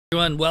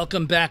Everyone,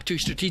 welcome back to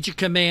Strategic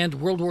Command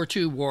World War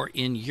II War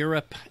in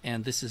Europe,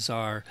 and this is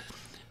our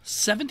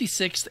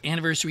 76th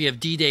anniversary of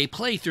D-Day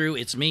playthrough.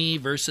 It's me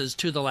versus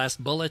To the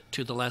Last Bullet.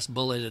 To the Last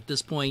Bullet at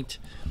this point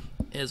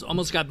has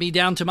almost got me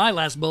down to my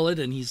last bullet,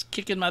 and he's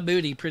kicking my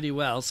booty pretty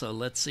well, so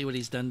let's see what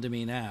he's done to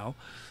me now.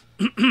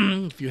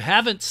 If you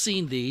haven't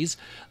seen these,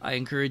 I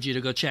encourage you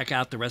to go check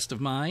out the rest of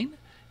mine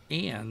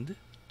and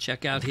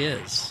check out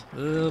his.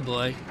 Oh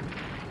boy.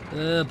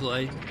 Oh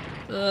boy.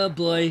 Oh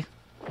boy.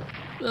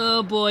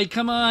 Oh boy,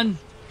 come on.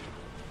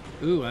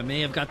 Ooh, I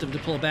may have got them to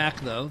pull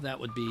back, though.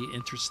 That would be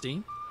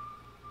interesting.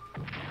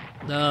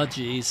 Oh,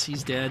 jeez,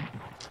 he's dead.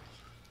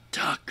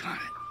 Doggone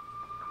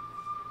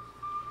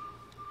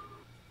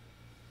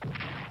it.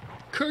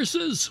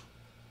 Curses!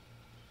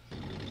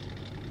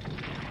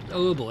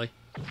 Oh boy.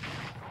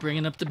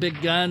 Bringing up the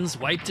big guns,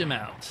 wiped him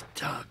out.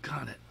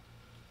 Doggone it.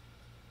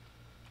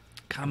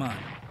 Come on.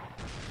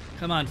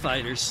 Come on,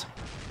 fighters.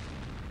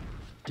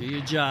 Do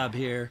your job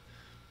here.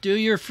 Do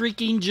your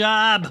freaking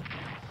job!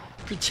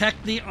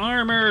 Protect the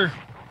armor!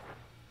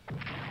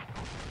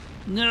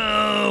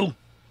 No!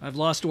 I've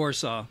lost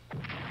Warsaw.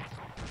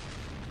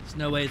 There's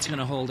no way it's going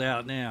to hold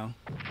out now.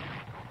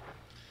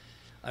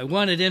 I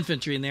wanted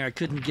infantry in there. I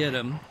couldn't get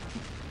them.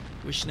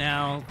 Wish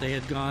now they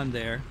had gone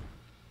there.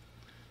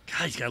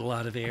 God, he's got a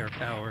lot of air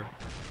power.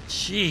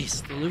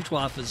 Jeez, the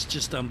Luftwaffe is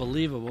just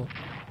unbelievable.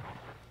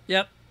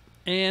 Yep,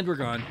 and we're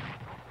gone.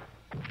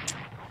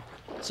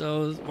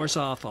 So,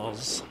 Warsaw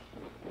falls.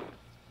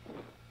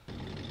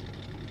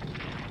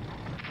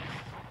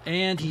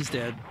 And he's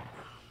dead.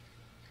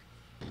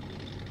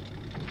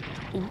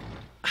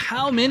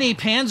 How many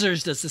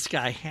panzers does this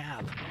guy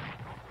have?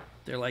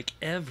 They're like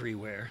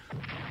everywhere.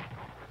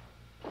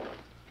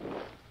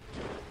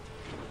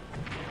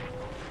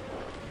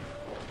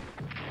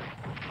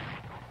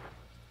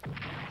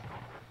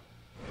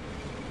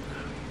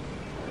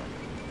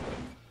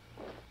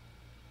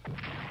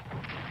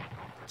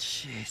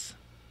 Jeez.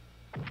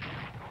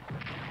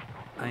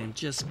 I am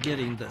just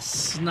getting the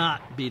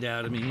snot beat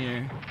out of me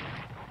here.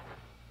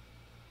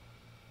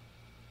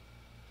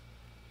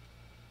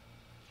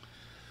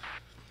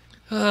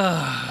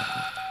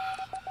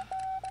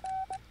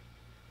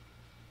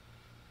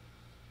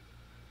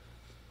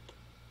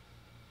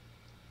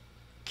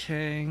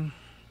 Okay.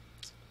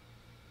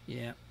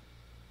 Yeah.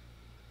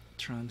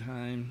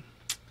 Trondheim.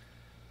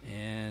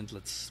 And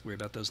let's worry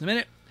about those in a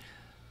minute.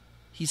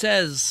 He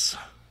says,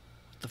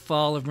 the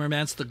fall of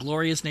Murmansk, the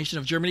glorious nation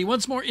of Germany,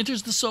 once more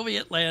enters the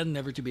Soviet land,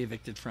 never to be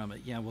evicted from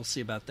it. Yeah, we'll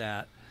see about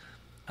that.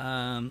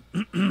 But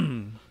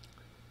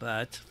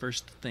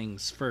first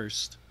things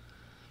first.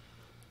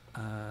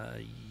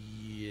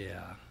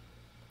 Yeah.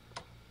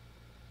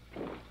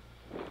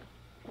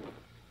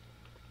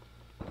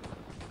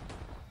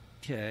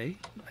 Okay,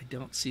 I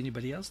don't see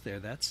anybody else there.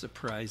 That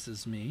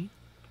surprises me.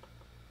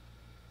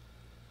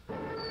 All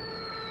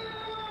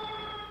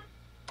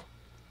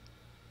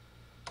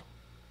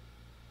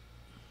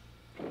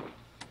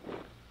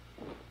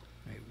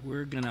right,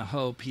 we're gonna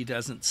hope he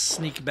doesn't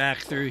sneak back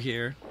through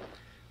here.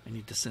 I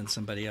need to send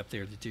somebody up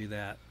there to do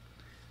that.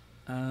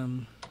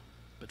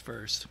 But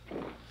first,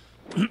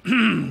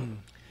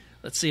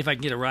 let's see if I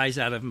can get a rise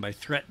out of him by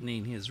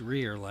threatening his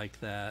rear like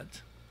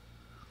that.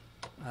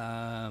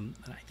 And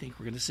I think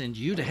we're going to send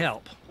you to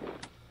help.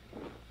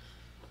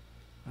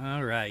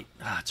 All right.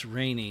 It's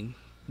raining.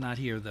 Not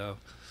here, though.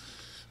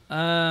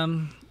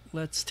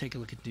 Let's take a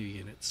look at new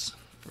units.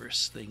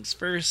 First things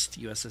first,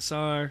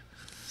 USSR.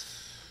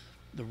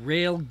 The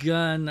rail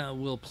gun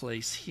we'll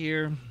place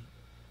here.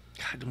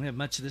 God, I don't have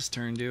much of this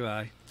turn, do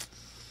I?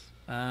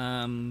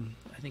 I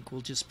think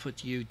we'll just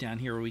put you down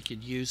here where we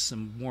could use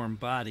some warm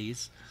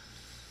bodies.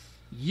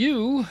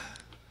 You are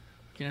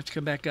going to have to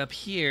come back up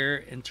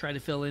here and try to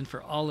fill in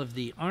for all of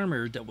the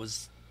armor that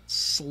was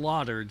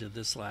slaughtered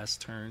this last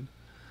turn.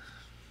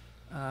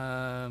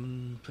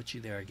 Put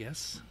you there, I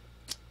guess.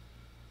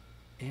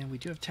 And we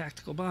do have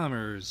tactical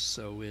bombers,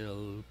 so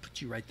we'll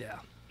put you right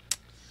there.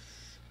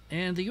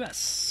 And the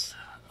U.S.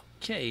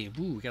 Okay,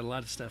 woo, we got a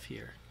lot of stuff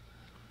here.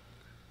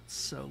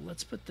 So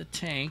let's put the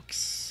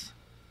tanks...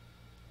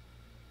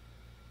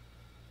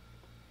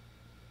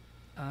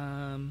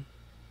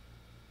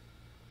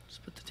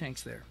 just put the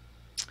tanks there.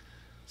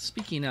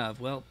 Speaking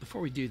of, well, before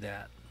we do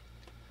that,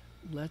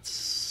 let's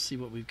see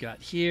what we've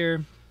got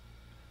here.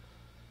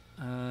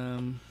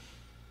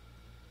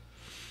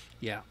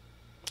 Yeah,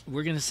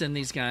 we're going to send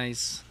these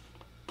guys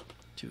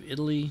to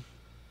Italy.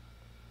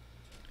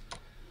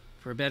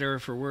 For better or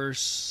for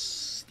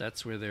worse,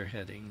 that's where they're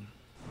heading.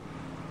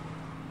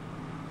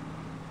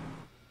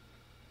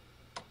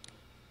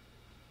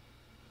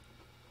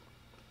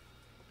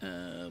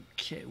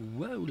 Okay,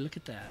 whoa, look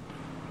at that.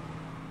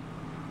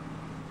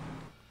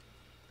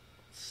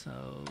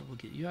 So we'll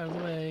get you out of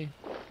the way.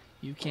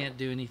 You can't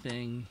do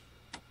anything.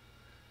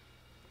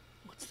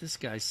 What's this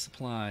guy's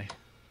supply?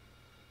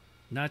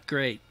 Not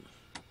great.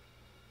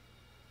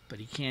 But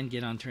he can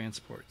get on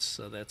transports,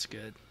 so that's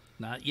good.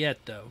 Not yet,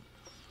 though.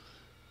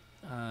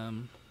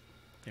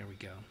 There we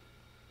go.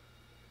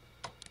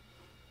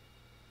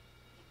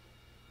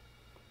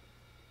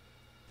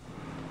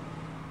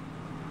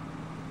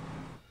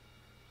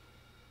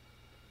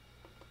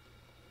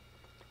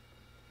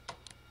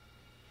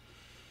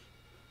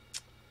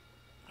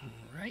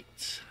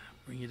 right,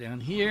 bring you down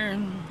here.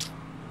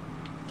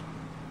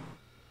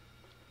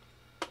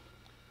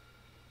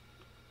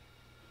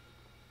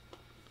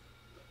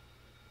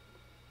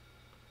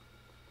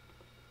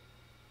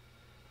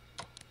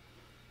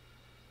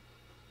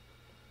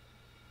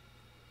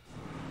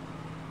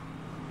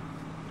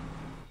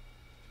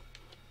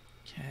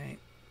 Okay,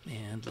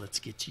 and let's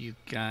get you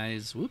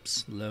guys,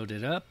 whoops,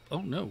 loaded up.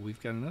 Oh no,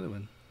 we've got another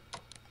one.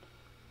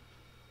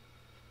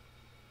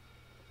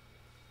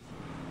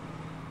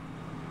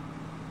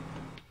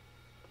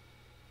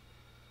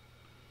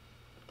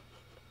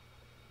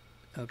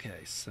 Okay,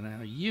 so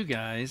now you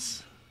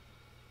guys,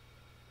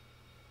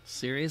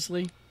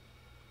 seriously?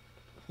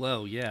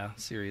 Whoa, yeah,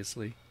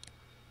 seriously.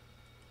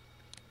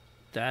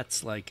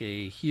 That's like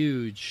a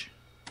huge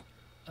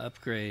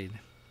upgrade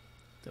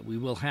that we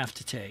will have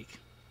to take.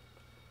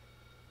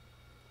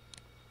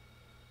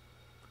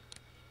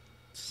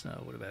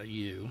 So what about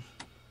you?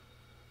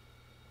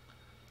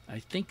 I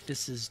think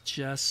this is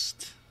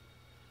just,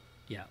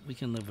 yeah, we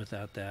can live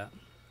without that.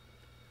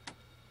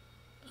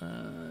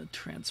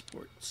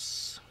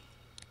 Transports.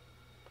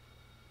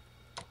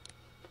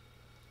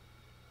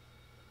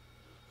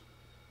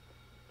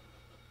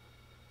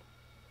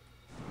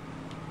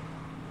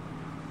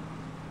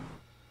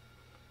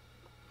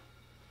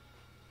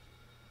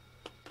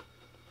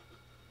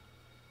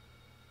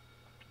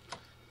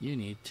 You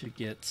need to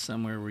get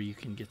somewhere where you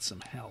can get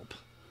some help.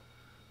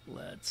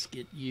 Let's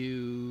get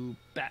you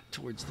back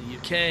towards the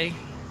UK.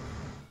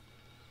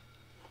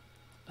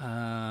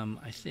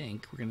 I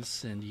think we're going to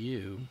send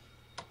you...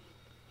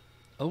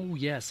 Oh,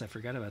 yes, I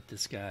forgot about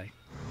this guy.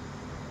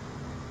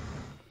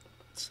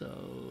 So...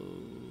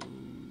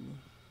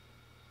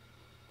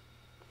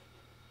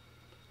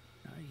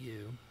 Not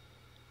you.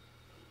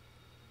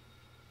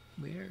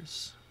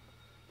 Where's...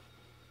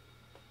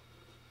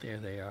 There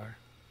they are.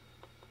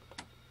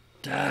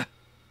 Duh.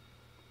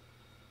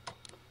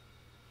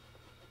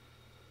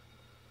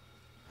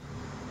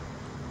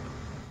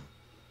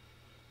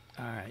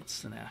 All right,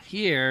 so now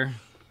here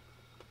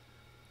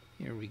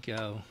we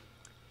go.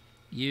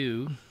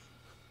 You,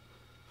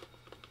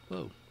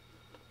 whoa,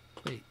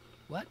 wait,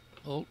 what?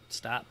 Oh,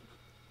 stop.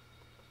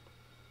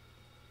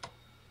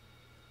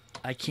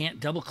 I can't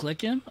double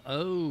click him?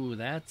 Oh,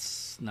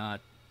 that's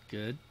not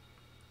good.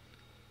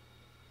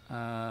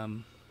 I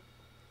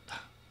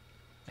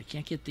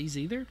can't get these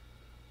either?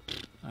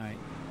 All right.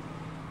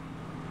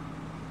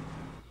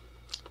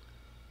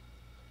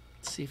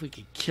 Let's see if we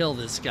can kill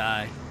this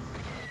guy.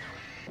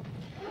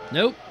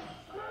 Nope.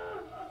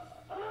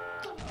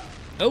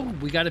 Oh,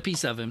 we got a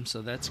piece of him,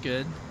 so that's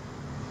good.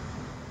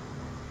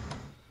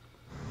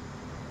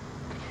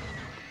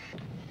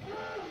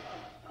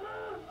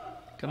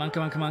 Come on,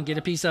 come on, come on. Get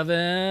a piece of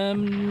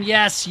him.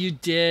 Yes, you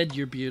did.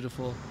 You're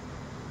beautiful.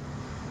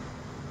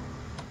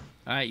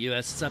 All right,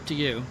 US, it's up to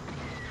you.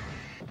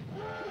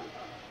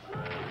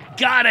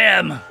 Got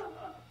him!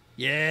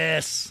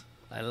 Yes,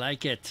 I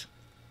like it.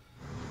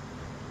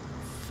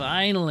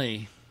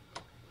 Finally,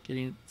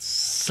 getting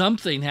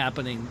something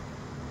happening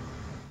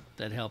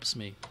that helps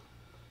me.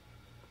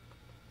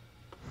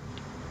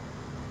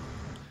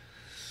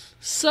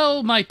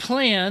 So my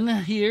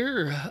plan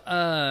here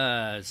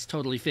has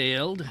totally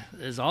failed,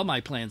 as all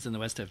my plans in the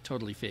West have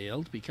totally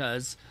failed,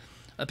 because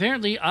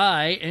apparently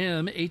I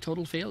am a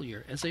total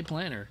failure as a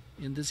planner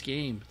in this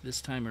game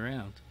this time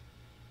around.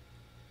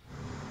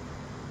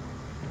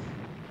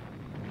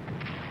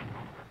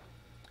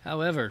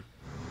 However,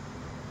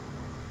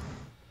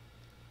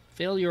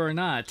 failure or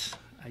not,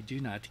 I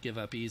do not give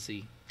up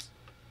easy.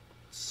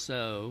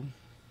 So,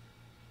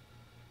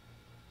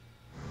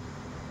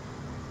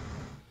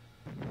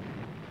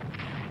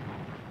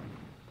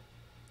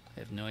 I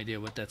have no idea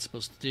what that's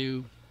supposed to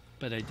do,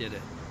 but I did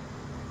it.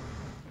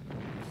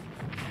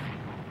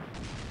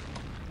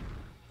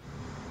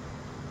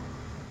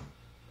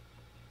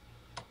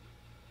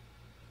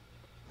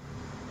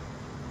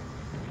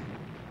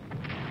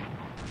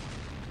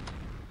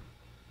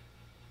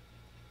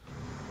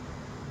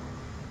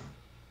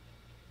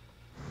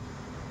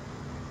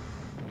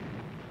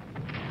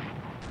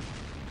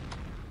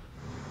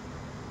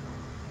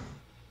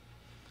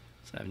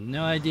 So I have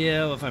no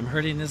idea if I'm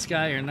hurting this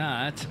guy or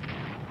not.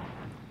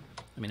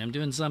 I mean, I'm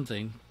doing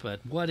something,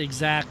 but what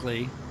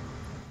exactly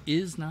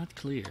is not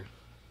clear.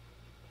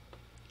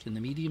 Can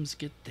the mediums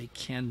get... They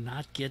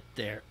cannot get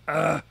there.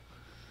 Ugh.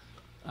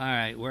 All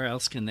right, where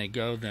else can they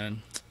go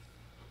then?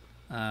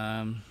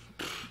 Not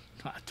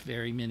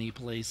very many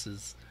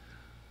places.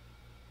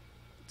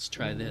 Let's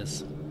try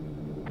this.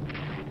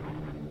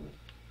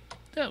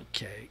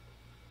 Okay.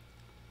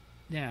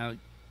 Now,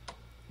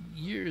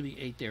 you're the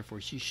 8th Air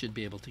Force. You should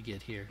be able to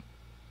get here.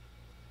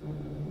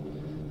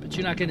 But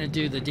you're not going to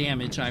do the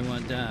damage I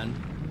want done.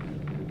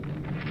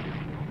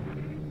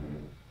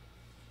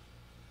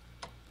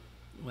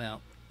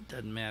 Well,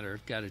 doesn't matter.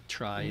 I've got to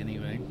try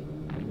anyway.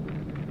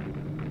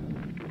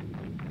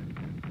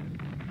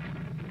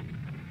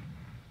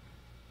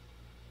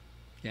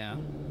 Yeah.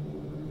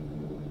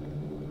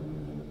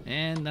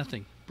 And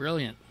nothing.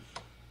 Brilliant.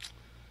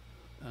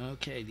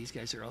 Okay, these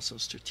guys are also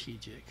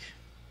strategic.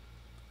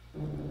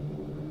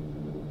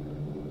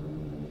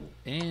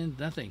 And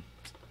nothing.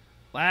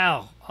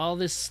 Wow, all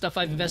this stuff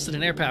I've invested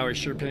in air power is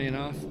sure paying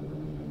off.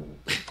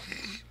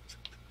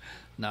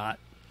 Not.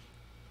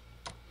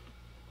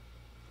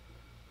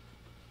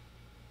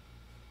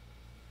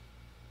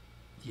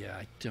 Yeah,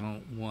 I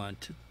don't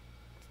want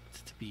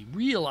to be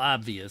real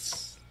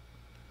obvious.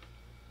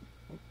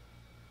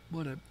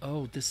 What a...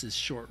 Oh, this is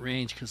short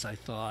range because I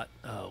thought...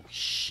 Oh,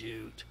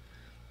 shoot.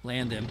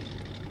 Land him.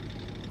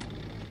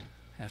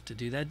 Have to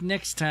do that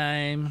next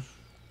time.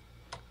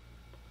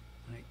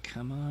 All right,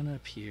 come on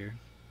up here.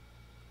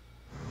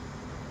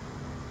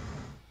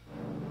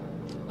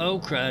 Oh,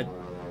 crud.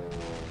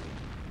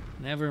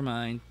 Never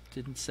mind.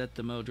 Didn't set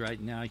the mode right.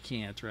 Now I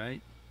can't,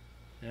 right?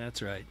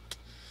 That's right.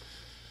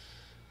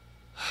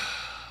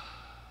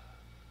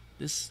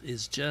 This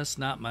is just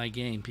not my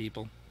game,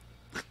 people.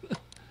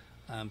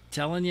 I'm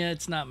telling you,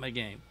 it's not my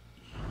game.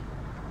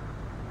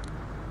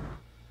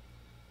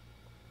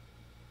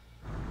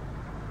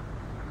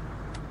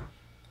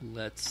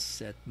 Let's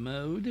set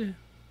mode.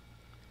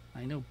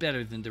 I know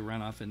better than to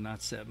run off and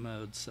not set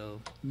mode,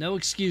 so no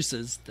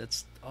excuses.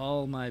 That's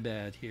all my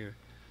bad here.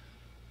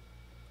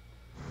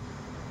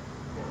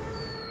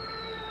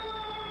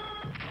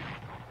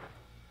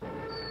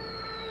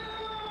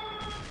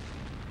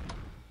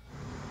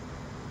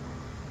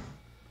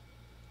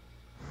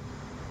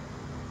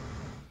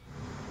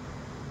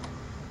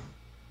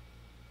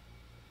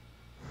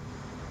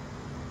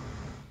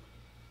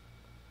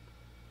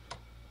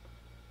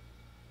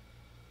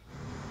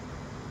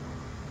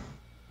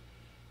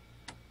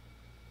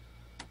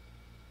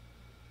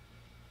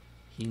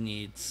 He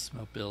needs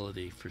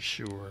mobility for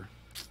sure.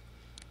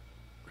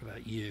 What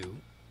about you?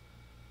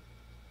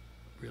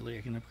 Really,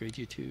 I can upgrade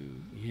you too?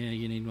 Yeah,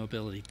 you need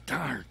mobility.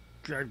 Darn!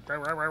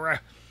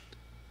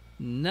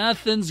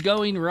 Nothing's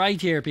going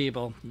right here,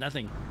 people.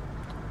 Nothing.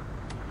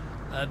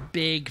 A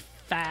big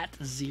fat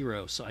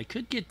 0. So I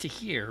could get to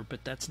here,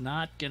 but that's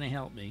not going to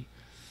help me.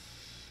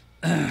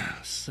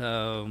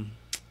 So,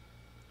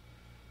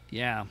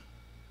 yeah.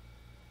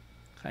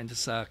 Kind of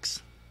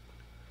sucks.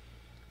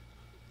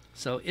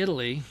 So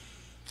Italy,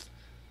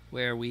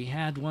 where we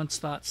had once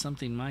thought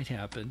something might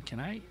happen.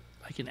 I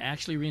can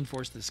actually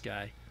reinforce this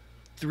guy.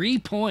 3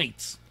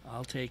 points.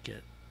 I'll take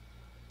it.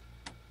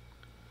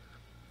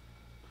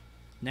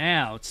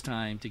 Now it's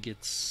time to get,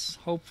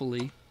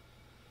 hopefully,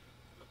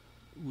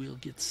 we'll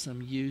get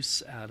some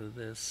use out of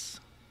this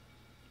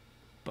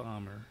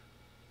bomber.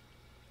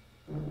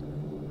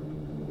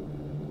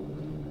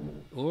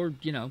 Or,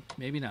 you know,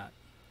 maybe not.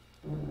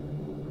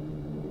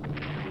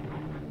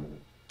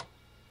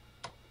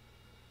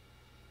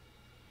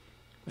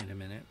 Wait a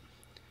minute.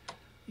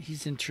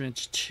 He's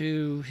entrenched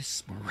 2.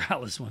 His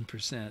morale is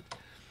 1%.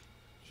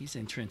 He's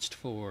entrenched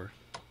 4.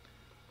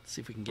 Let's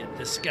see if we can get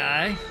this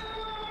guy.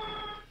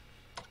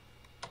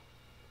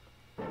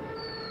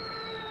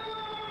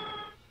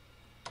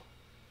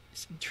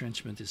 His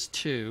entrenchment is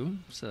 2,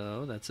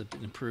 so that's an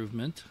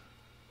improvement.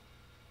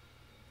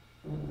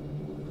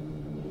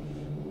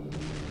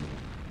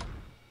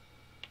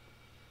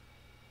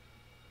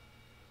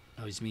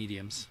 Oh, he's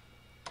mediums.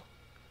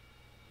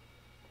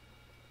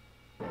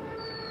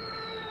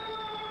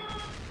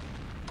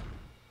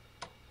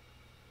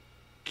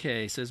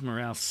 Okay, so his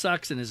morale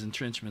sucks and his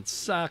entrenchments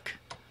suck.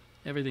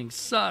 Everything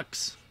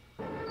sucks.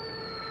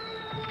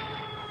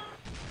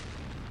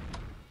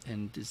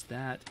 And is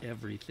that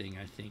everything?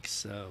 I think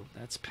so.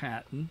 That's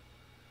Patton.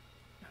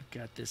 I've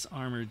got this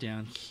armor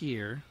down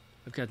here.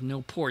 I've got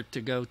no port to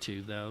go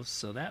to, though,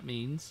 so that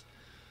means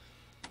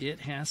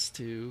it has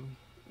to...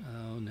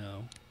 Oh,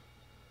 no.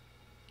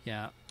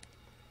 Yeah.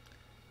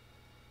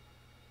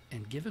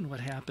 And given what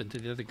happened to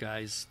the other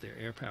guys, their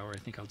air power, I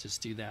think I'll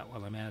just do that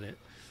while I'm at it.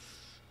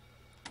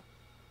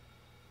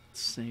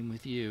 Same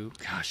with you.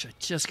 Gosh, I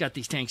just got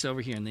these tanks over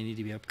here and they need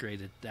to be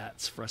upgraded.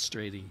 That's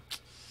frustrating.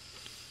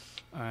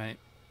 All right.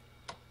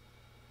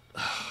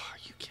 Oh, are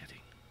you kidding?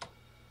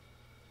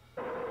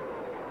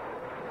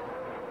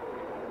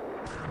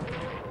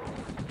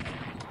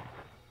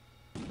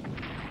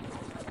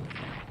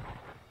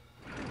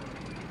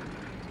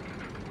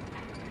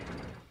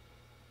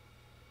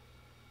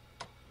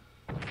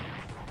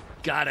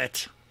 Got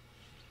it.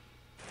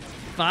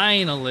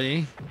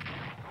 Finally.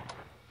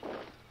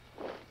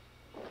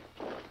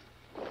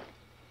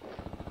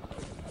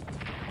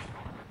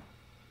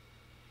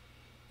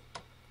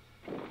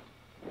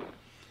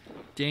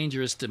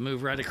 Dangerous to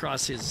move right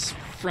across his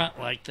front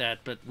like that,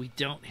 but we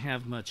don't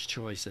have much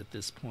choice at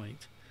this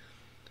point.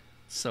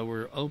 So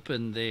we're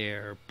open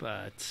there,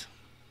 but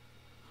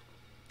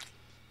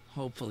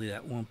hopefully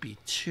that won't be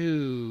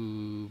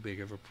too big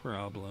of a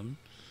problem.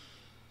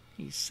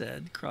 He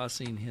said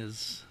crossing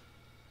his...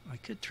 I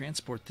could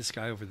transport this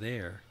guy over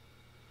there.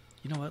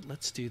 You know what?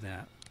 Let's do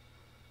that.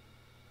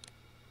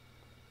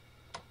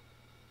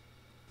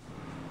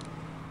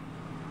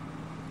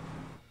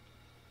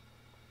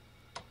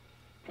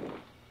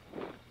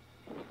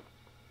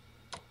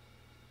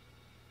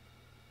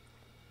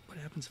 What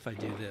happens if I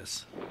do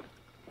this?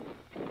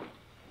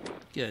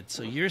 Good.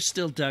 So you're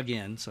still dug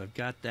in, so I've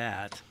got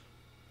that.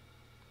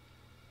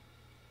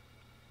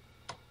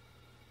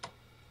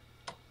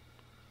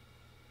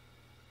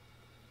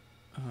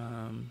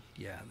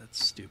 Yeah,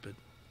 that's stupid.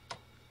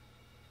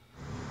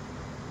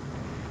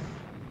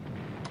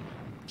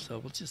 So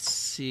we'll just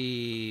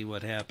see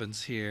what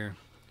happens here.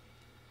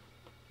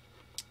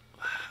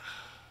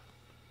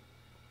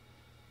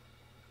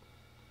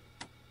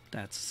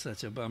 That's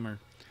such a bummer.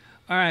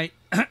 All right,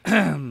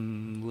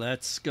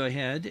 let's go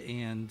ahead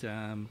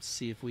and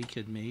see if we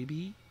could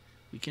maybe...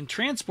 We can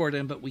transport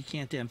him, but we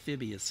can't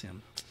amphibious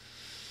him.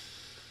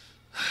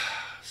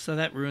 So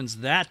that ruins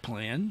that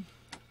plan.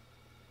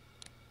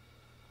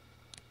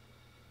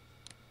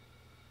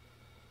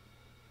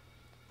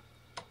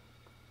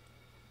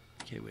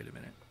 Okay, wait a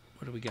minute.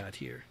 What do we got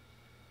here?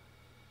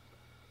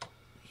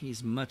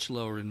 He's much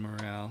lower in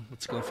morale.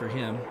 Let's go for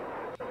him.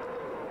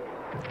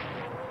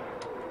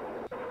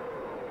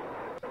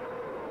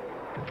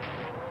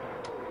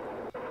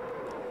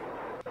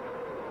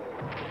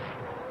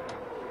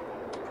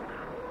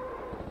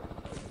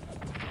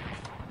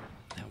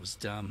 That was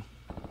dumb.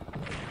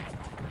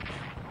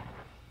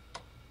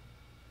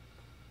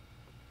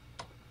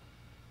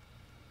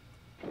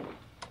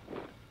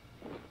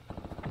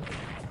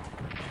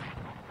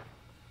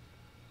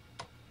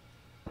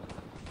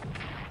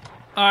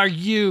 Are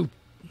you...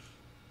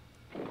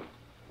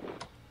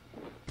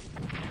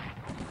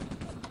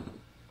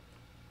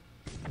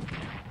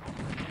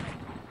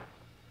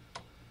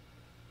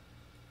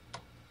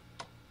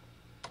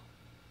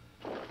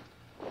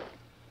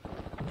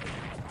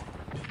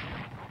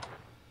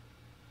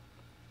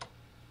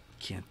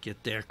 Can't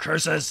get there.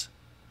 Curses!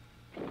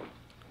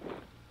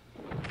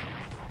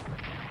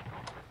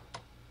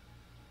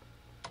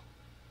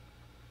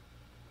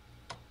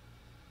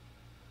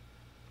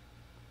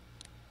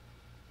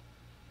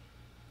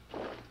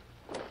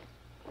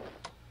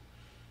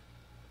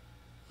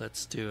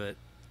 Let's do it.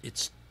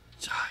 It's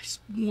he's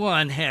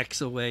one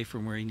hex away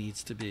from where he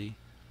needs to be.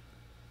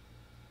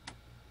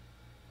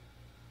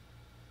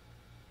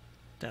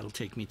 That'll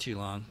take me too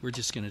long. We're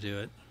just going to do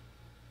it.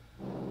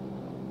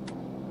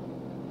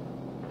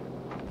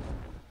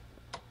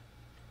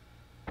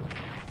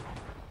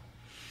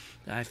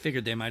 I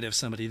figured they might have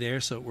somebody there,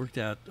 so it worked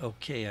out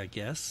okay, I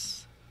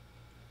guess.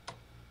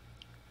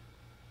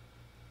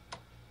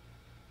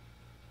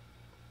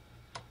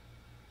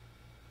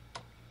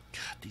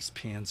 God, these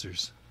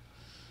panzers.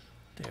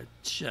 They're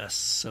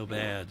just so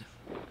bad.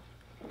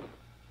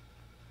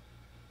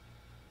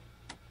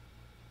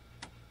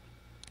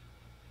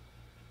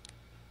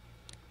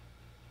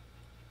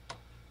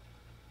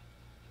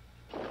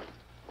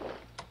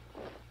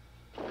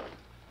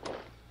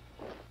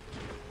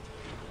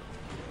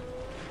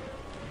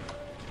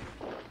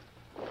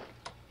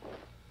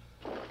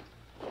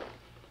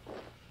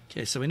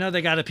 Okay, so we know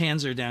they got a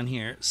panzer down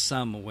here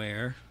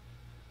somewhere.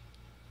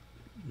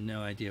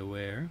 No idea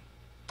where.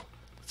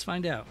 Let's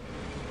find out.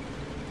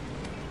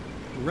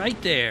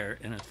 Right there,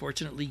 and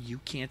unfortunately you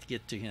can't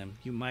get to him.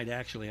 You might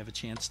actually have a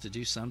chance to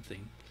do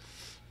something,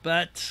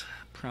 but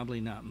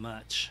probably not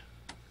much.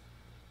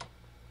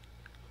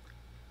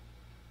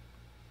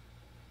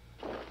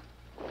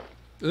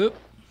 Oop.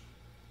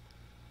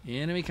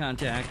 Enemy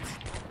contact.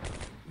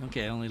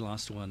 Okay, I only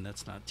lost one.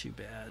 That's not too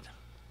bad.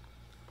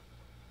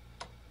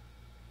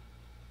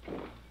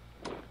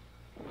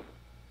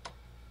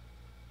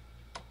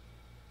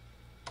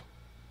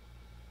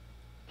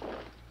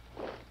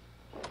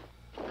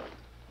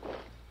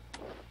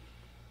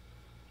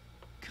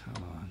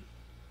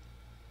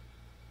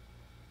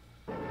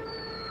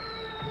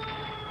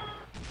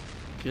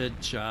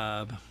 Good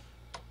job.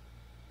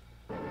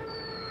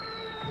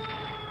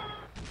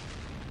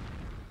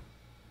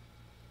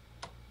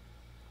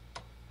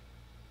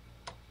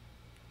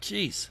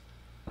 Jeez.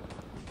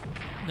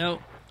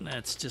 Nope,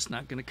 that's just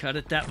not going to cut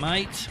it. That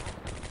might.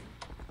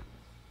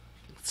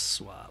 Let's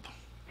swap.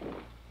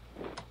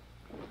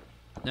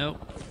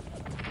 Nope.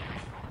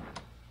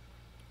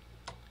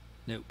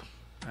 Nope.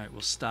 All right,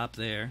 we'll stop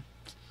there.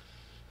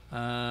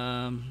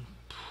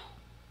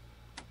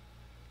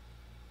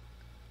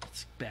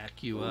 Let's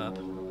back you up.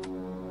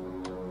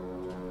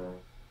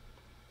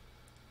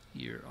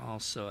 You're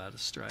also out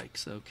of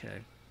strikes.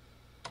 Okay.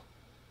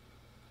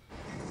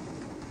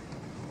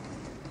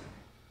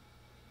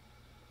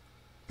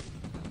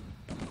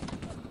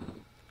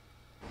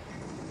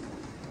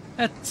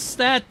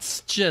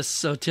 That's just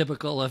so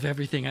typical of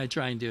everything I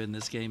try and do in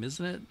this game,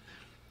 isn't it?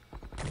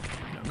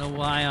 I don't know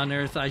why on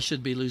earth I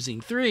should be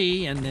losing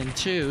 3 and then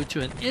 2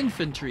 to an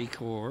infantry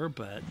corps,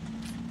 but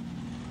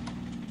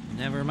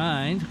never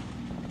mind.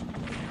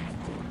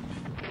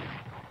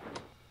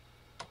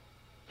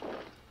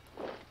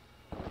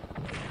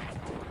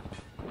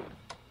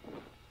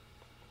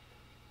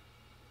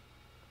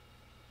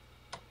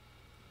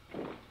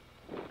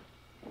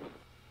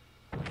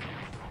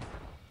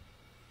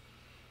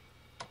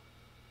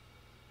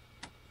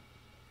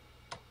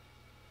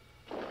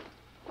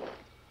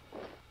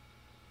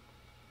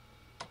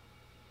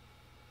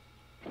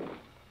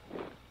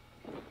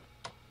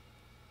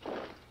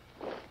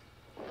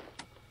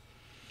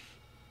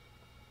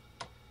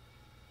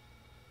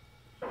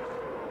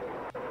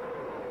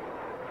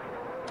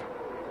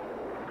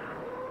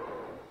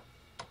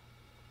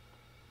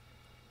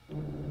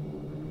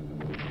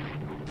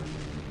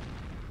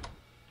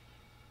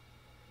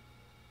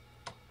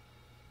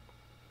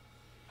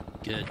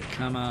 Good.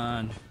 Come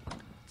on.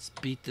 Let's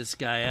beat this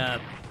guy up.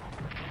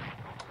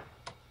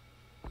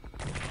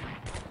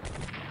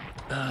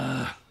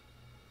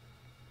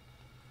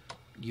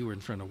 You were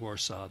in front of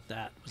Warsaw.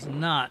 That was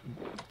not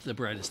the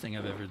brightest thing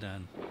I've ever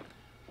done.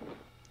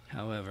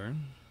 However,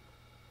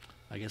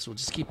 I guess we'll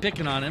just keep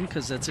picking on him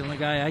because that's the only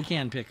guy I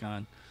can pick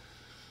on.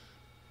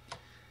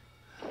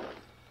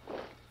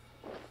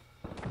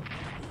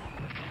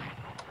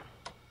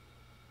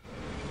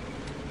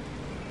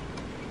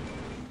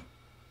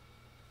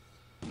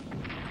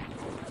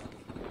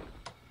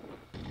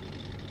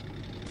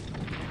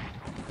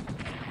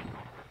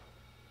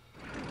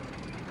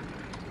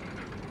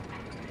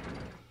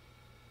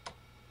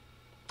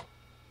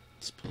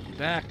 Let's pull you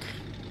back.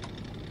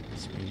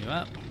 Let's bring you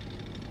up.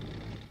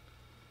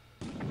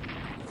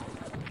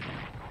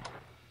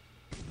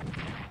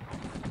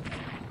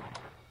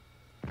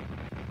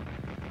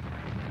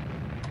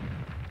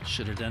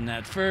 Should have done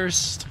that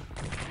first.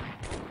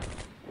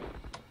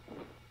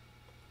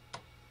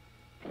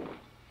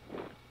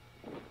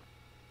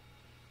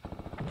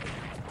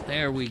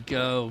 There we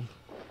go.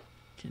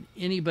 Can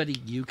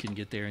anybody, you can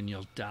get there and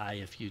you'll die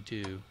if you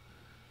do.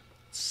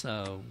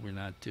 So we're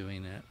not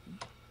doing it.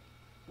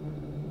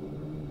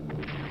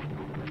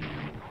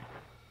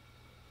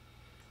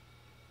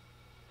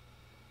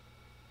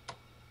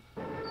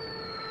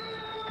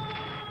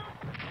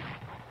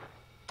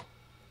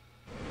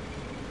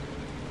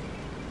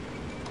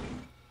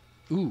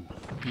 Ooh,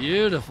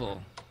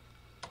 beautiful.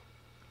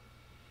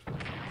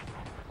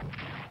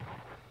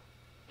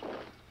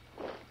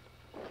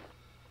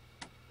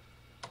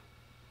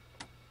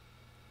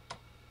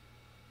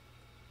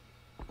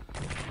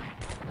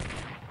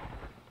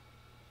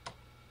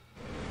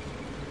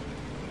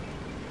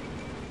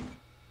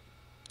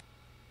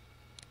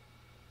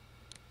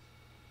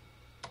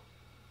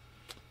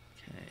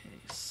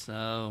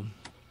 So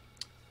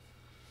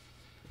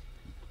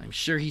I'm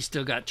sure he's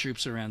still got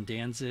troops around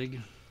Danzig.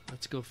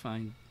 Let's go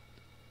find.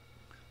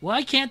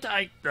 Why can't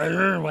I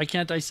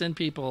send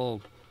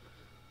people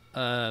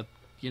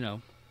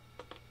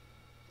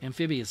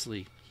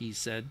amphibiously, he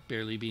said,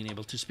 barely being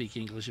able to speak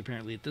English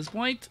apparently at this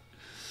point.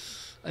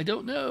 I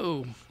don't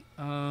know.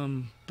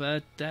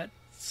 But that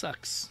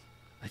sucks.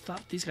 I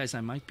thought these guys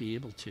I might be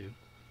able to.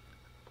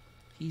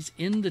 He's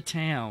in the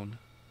town.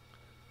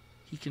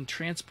 He can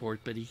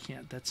transport, but he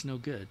can't. That's no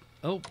good.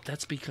 Oh,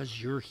 that's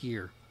because you're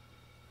here.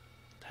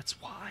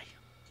 That's why.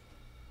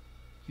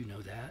 You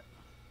know that.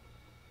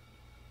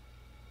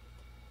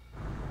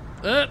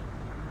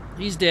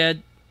 He's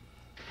dead.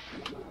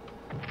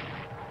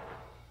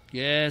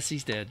 Yes,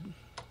 he's dead.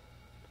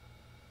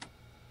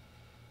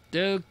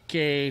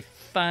 Okay,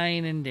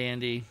 fine and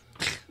dandy.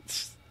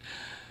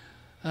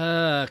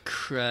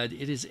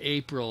 Crud. It is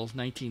April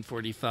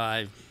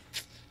 1945.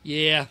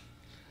 Yeah.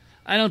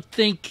 I don't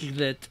think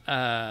that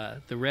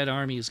the Red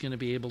Army is going to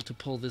be able to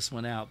pull this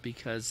one out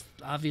because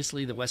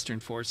obviously the Western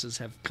forces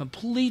have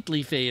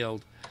completely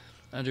failed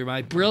under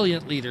my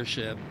brilliant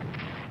leadership.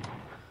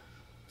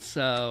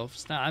 So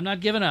I'm not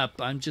giving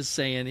up. I'm just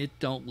saying it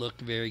don't look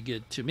very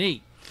good to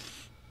me.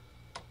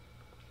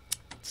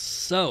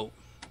 So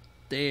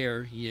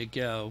there you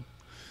go.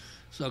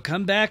 So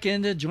come back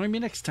and join me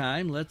next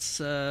time. Let's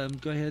go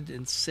ahead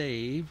and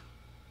save.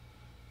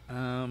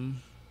 Let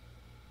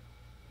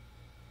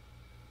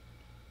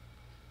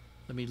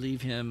me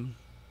leave him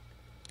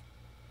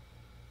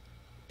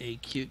a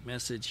cute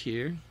message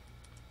here.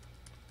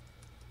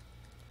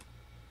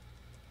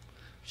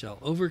 Shall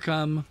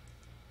overcome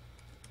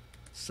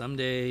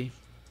someday,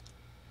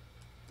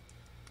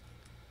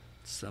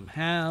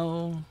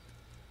 somehow.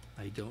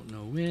 I don't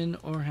know when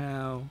or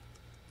how,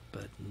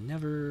 but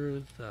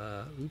never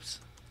the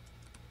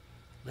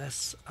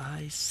less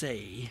I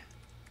say,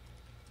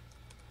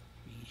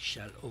 we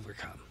shall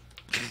overcome.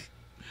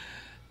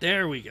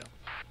 There we go.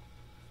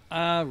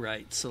 All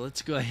right, so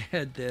let's go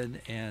ahead then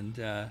and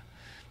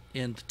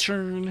end the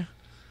turn.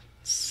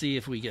 See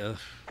if we go.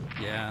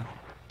 Yeah.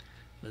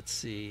 Let's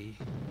see.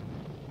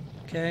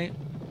 Okay.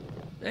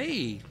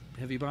 Hey,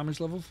 heavy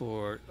bombers level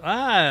 4.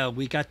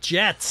 We got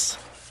jets.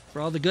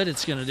 For all the good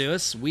it's going to do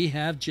us, we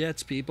have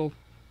jets, people.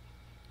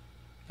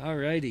 All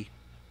righty.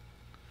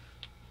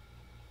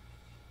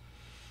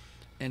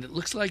 And it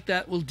looks like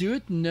that will do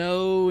it.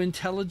 No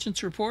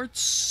intelligence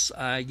reports,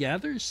 I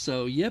gather.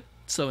 So, yep.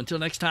 So until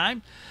next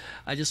time,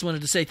 I just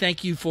wanted to say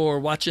thank you for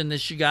watching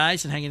this, you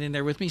guys, and hanging in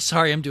there with me.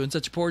 Sorry I'm doing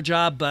such a poor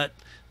job, but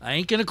I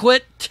ain't going to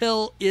quit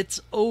till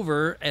it's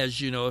over,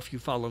 as you know if you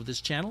follow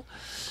this channel.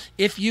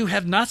 If you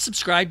have not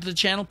subscribed to the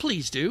channel,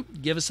 please do.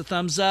 Give us a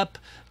thumbs up,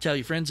 tell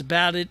your friends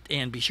about it,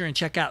 and be sure and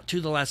check out To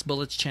The Last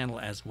Bullets channel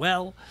as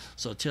well.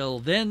 So till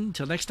then,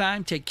 till next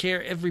time, take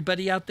care,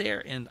 everybody out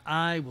there, and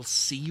I will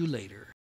see you later.